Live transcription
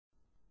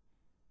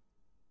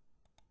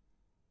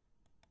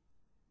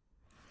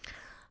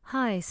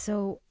Hi,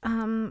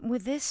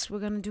 with this, we're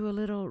going to do a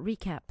little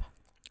recap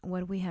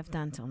what we have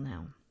done till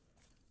now.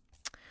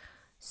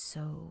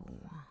 So,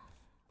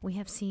 we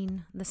have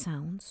seen the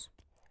sounds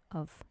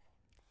of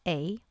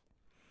A,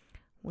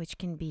 which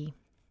can be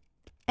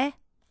E,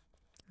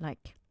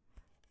 like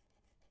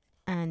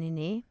un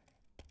aîné,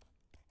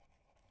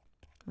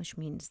 which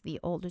means the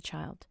older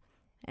child.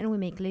 And we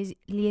make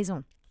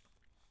liaison,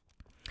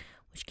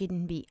 which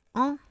can be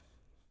un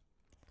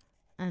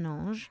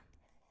ange,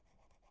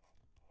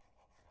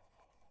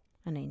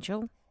 an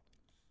angel,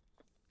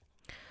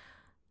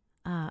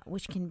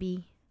 which can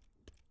be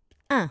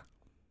un.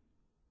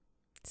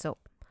 So,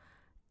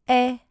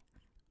 est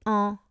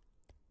en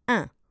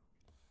un,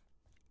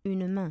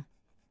 une main.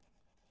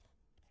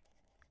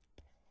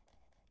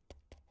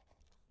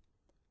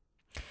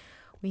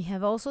 We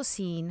have also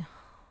seen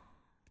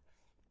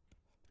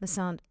the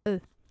sound E,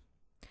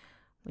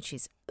 which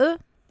is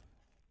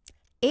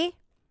et,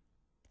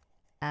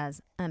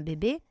 as un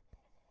bébé,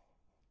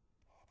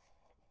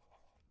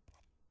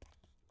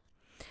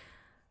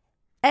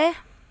 est,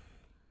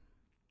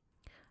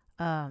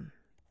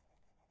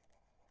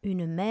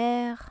 une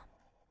mère,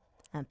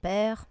 un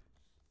père,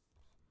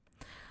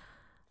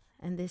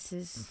 and this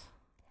is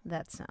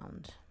that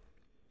sound.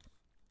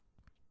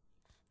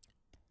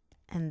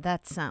 And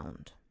that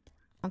sound.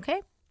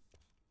 Okay?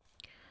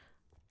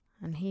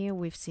 And here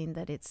we've seen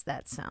that it's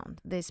that sound.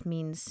 This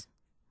means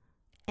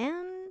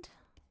and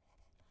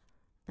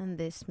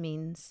this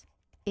means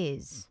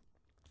is.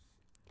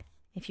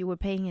 If you were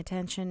paying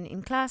attention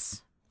in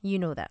class, you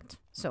know that.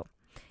 So,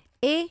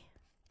 et,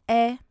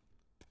 est,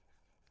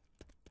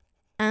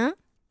 un,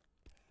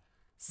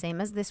 same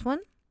as this one,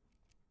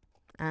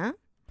 un,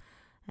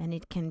 and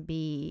it can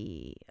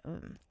be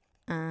un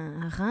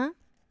rein,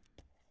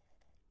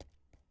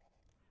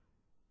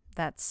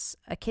 that's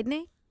a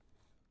kidney.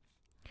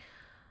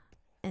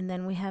 And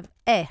then we have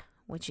est,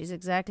 which is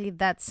exactly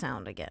that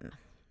sound again.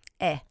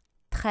 Est,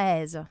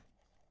 13,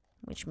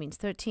 which means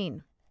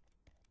 13.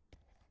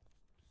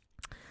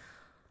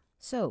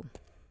 So,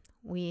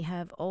 we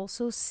have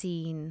also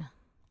seen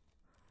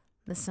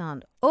the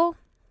sound O,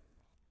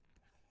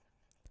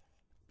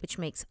 which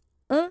makes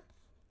un,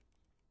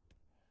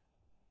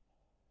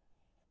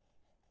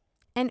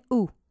 and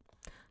ou,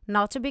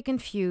 not to be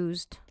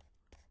confused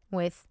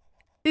with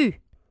u.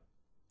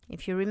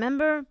 If you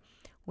remember,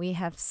 we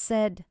have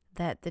said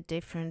that the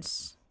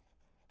difference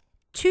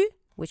tu,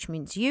 which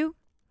means you,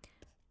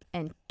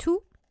 and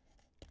tout,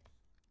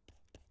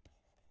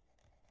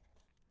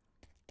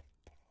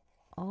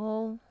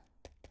 all,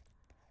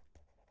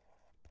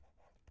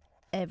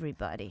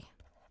 everybody.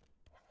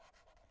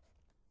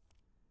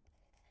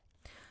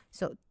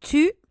 So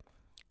tu,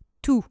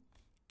 tout,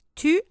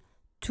 tu,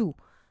 tout.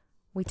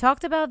 We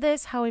talked about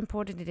this, how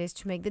important it is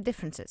to make the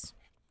differences.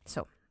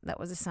 So that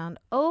was the sound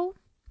O.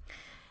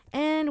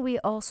 And we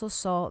also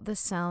saw the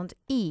sound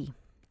E,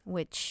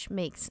 which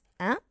makes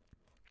un,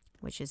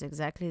 which is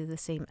exactly the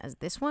same as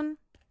this one,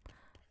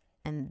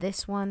 and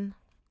this one,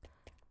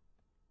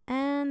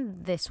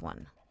 and this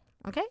one.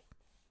 Okay?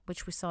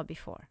 Which we saw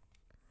before.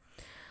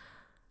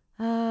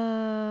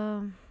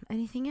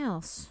 Anything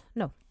else?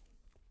 No.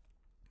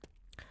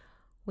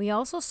 We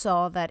also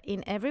saw that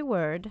in every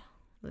word,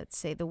 let's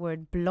say the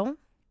word blond,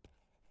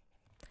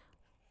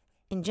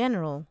 in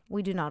general,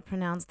 we do not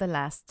pronounce the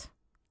last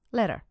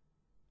letter.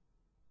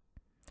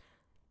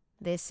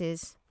 This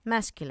is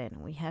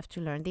masculine. We have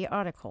to learn the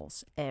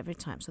articles every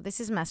time. So this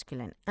is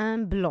masculine.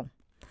 Un blond.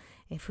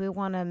 If we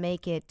want to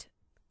make it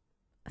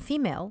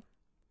female,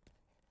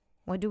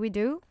 what do? We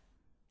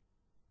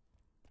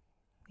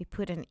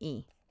put an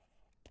E.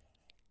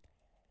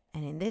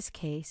 And in this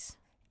case,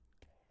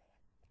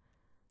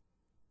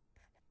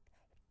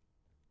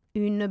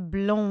 une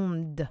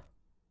blonde.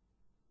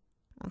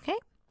 Okay?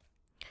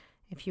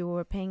 If you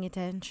were paying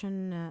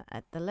attention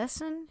at the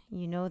lesson,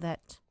 you know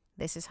that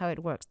this is how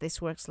it works.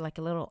 This works like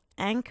a little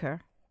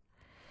anchor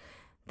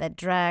that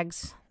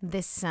drags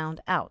this sound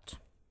out.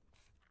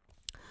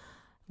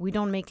 We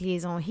don't make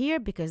liaison here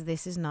because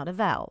this is not a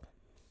vowel.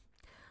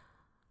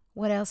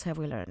 What else have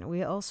we learned?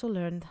 We also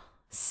learned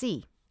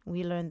C.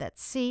 We learned that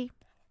C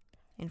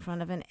in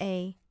front of an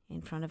A,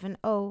 in front of an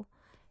O,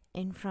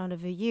 in front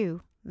of a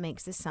U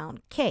makes the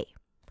sound K.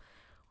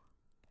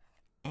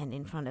 And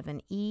in front of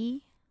an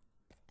E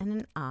and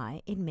an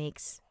I, it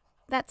makes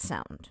that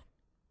sound.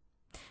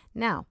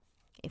 Now,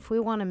 if we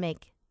want to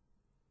make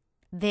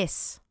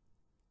this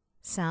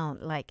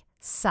sound like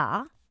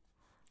sa,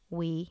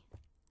 we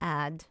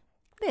add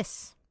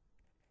this.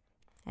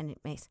 And it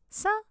makes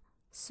sa,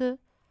 se,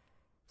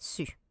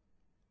 su.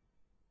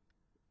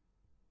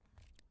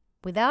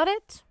 Without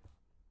it,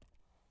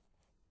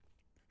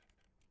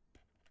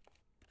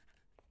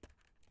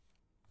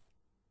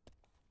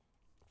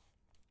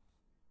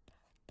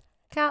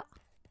 ka,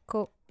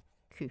 ko,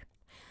 ku.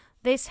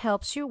 This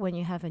helps you when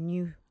you have a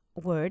new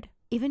word,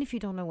 even if you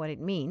don't know what it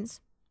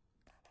means.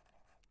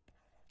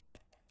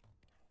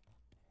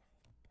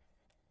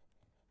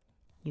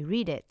 You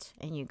read it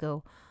and you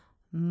go,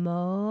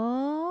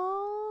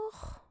 mort,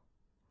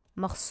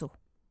 morceau.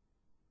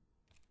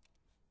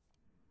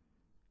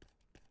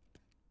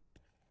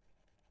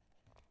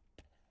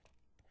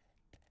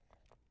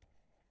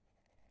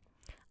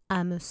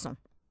 hameçon.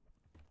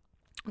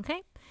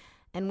 Okay?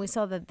 And we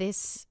saw that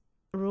this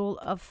rule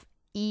of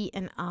E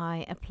and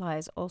I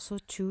applies also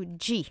to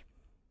G.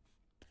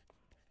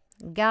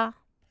 Ga,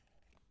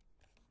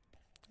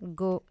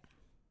 go,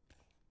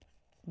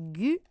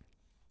 gu,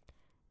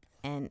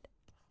 and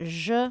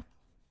je,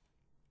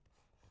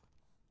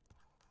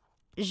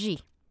 J.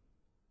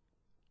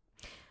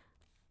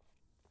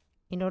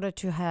 In order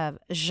to have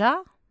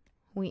ja,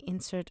 we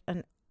insert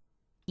an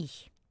I.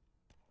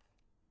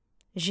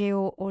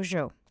 Géo or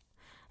jo.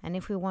 And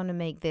if we want to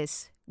make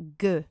this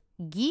ge,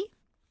 gi,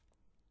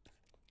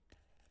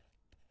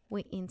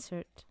 we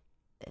insert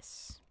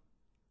this.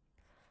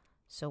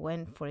 So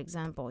when, for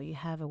example, you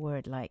have a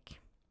word like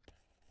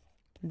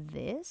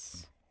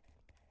this,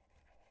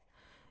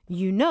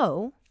 you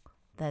know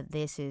that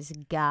this is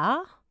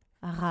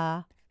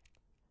garage.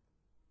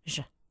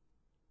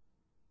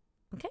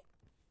 Okay?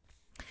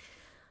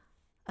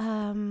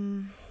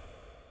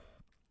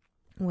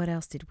 What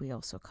else did we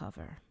also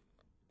cover?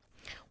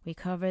 We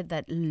covered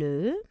that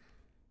le,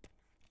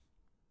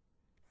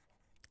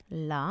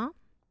 la,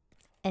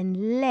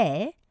 and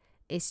les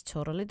is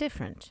totally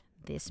different.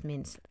 This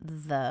means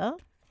the,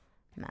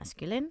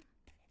 masculine.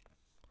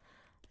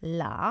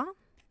 La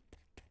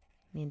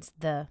means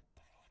the,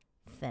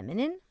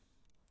 feminine.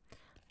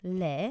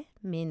 Les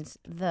means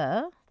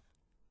the,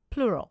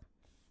 plural.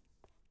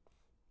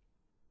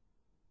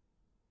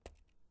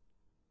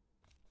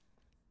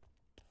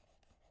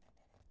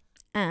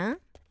 Un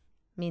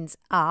means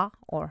a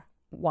or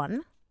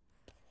one.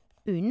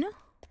 Une,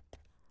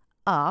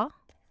 a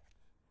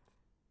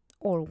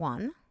or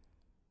one.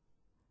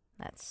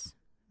 That's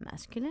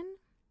masculine.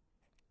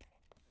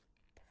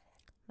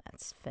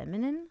 That's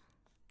feminine.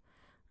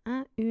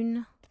 Un,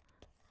 une,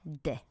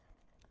 des.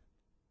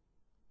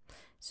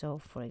 So,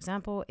 for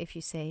example, if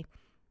you say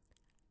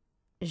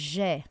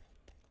j'ai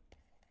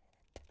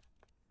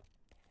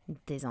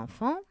des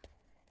enfants,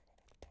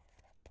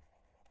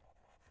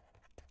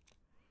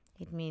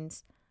 it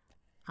means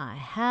I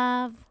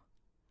have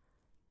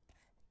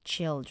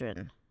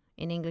children.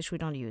 In English, we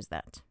don't use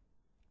that.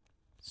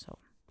 So,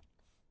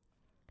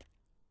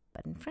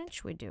 but in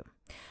French, we do.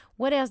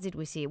 What else did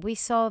we see? We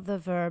saw the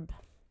verb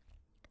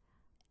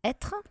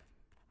être,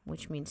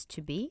 which means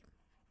to be.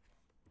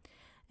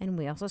 And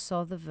we also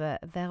saw the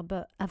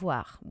verb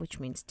avoir, which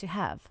means to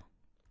have.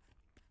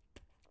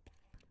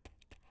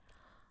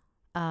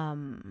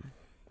 And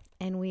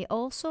we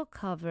also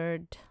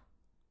covered,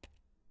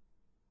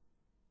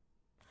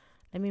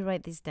 let me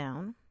write this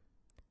down.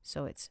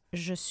 So it's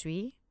je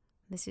suis.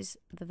 This is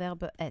the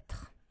verb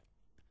être.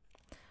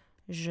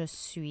 Je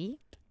suis.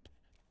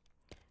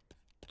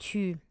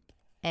 Tu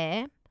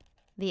es.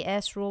 The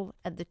S rule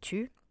at the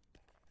tu.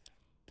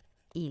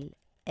 Il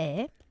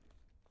est.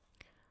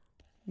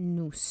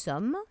 Nous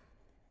sommes.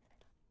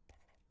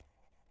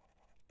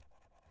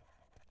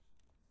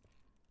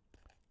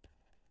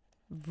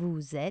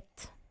 Vous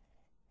êtes.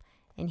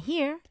 And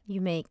here you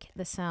make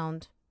the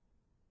sound.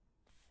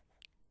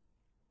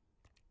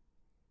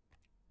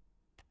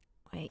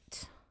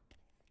 Wait.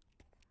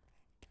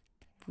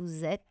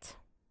 Vous êtes.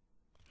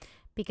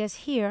 Because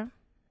here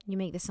you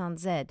make the sound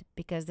Z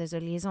because there's a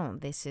liaison.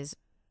 This is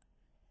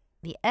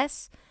the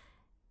S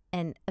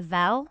and a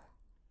vowel.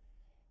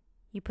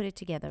 You put it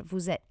together.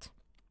 Vous êtes.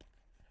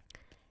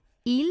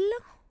 Ils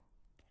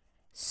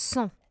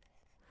sont.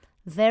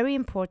 Very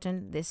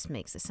important. This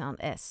makes the sound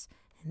S.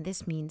 And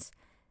this means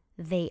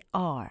they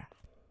are.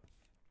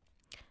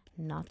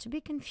 Not to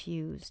be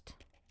confused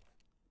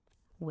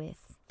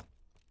with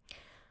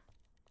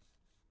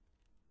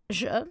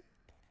je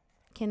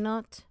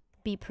cannot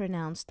be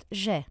pronounced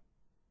j'ai,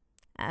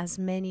 as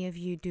many of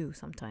you do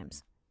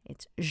sometimes.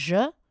 It's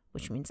je,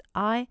 which means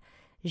I.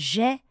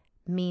 J'ai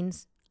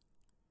means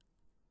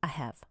I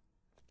have.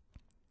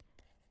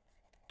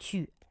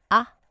 Tu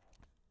as.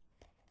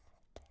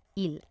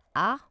 Il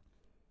a.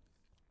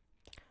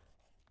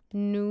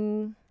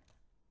 Nous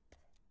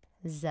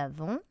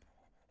avons.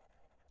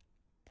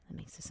 That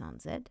makes the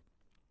sound Z.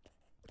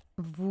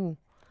 Vous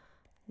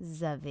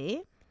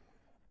avez.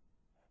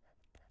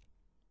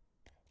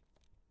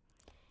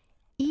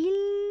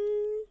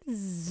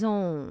 Ils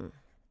ont.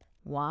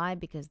 Why?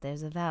 Because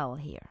there's a vowel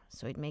here.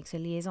 So it makes a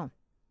liaison.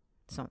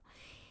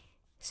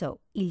 So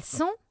ils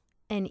sont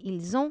and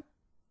ils ont,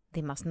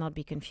 they must not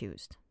be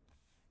confused.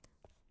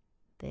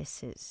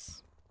 This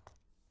is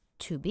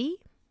to be.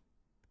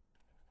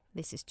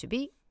 This is to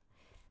be.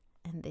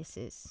 And this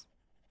is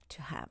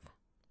to have.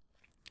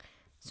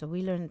 So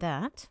we learned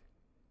that.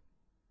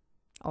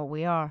 Or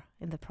we are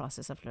in the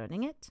process of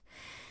learning it.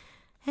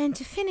 And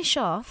to finish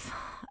off,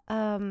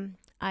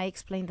 I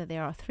explained that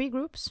there are 3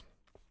 groups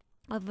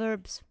of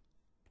verbs.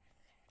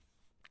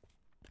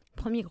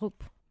 Premier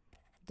groupe,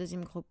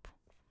 deuxième groupe,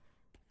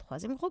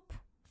 troisième groupe.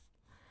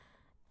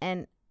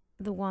 And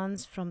the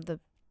ones from the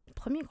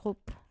premier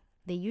groupe,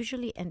 they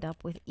usually end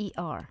up with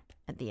ER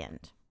at the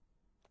end.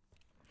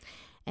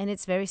 And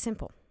it's very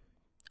simple.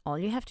 All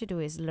you have to do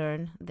is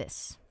learn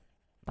this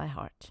by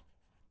heart.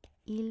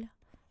 Il,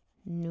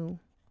 nous,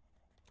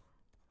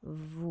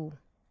 vous,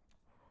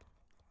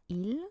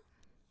 il.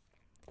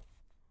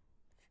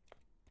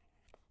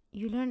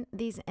 You learn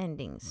these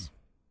endings.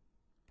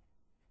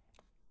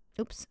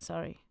 Oops,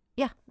 sorry.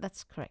 Yeah,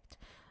 that's correct.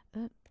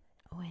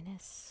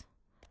 O-N-S,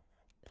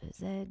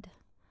 E-Z,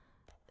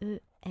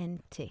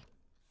 E-N-T.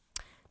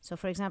 So,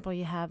 for example,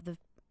 you have the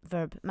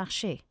verb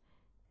marcher.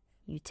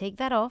 You take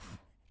that off.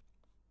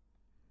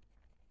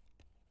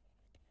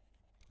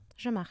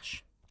 Je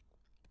marche.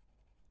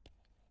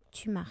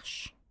 Tu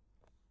marches.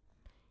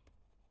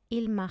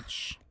 Il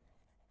marche.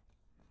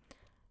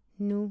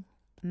 Nous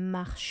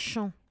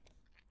marchons.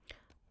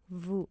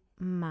 Vous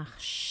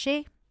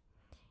marchez.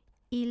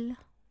 Il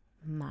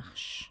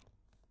marche.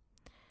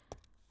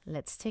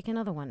 Let's take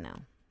another one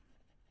now.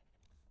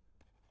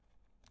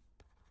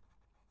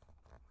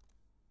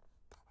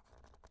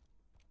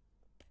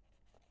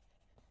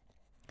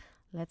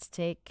 Let's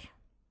take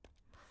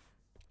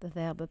the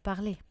verb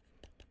parler,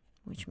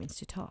 which means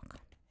to talk.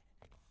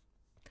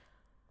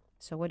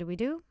 So what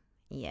do?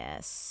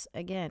 Yes,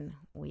 again,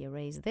 we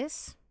erase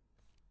this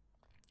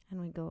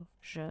and we go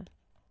je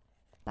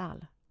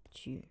parle,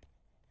 tu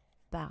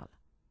parles,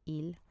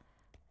 il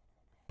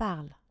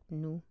parle,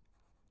 nous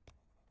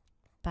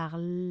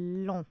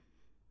parlons.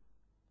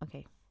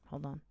 Okay,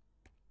 hold on.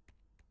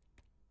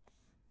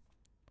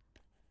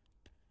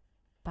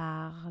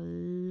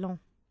 Parlons.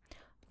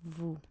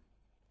 Vous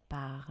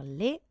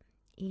parlez,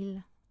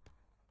 il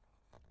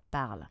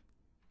parle.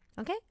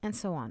 Okay, and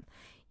so on.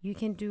 You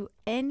can do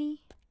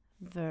any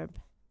verb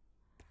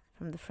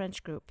from the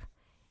French group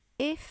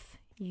if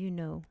you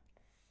know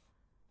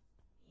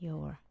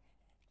your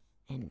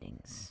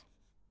endings.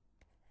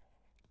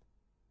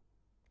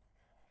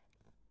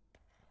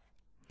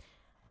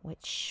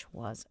 Which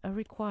was a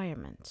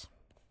requirement.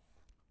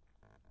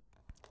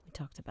 We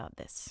talked about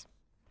this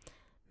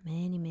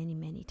many, many,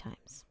 many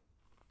times.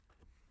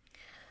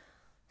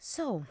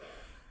 So,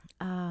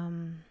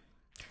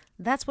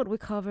 that's what we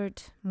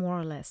covered more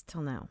or less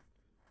till now.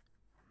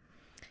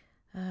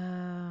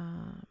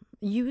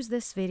 Use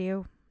this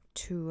video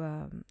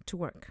to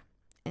work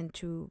and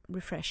to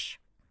refresh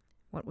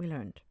what we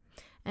learned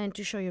and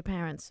to show your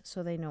parents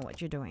so they know what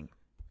you're doing.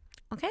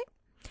 Okay?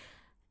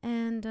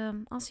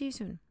 And I'll see you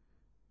soon.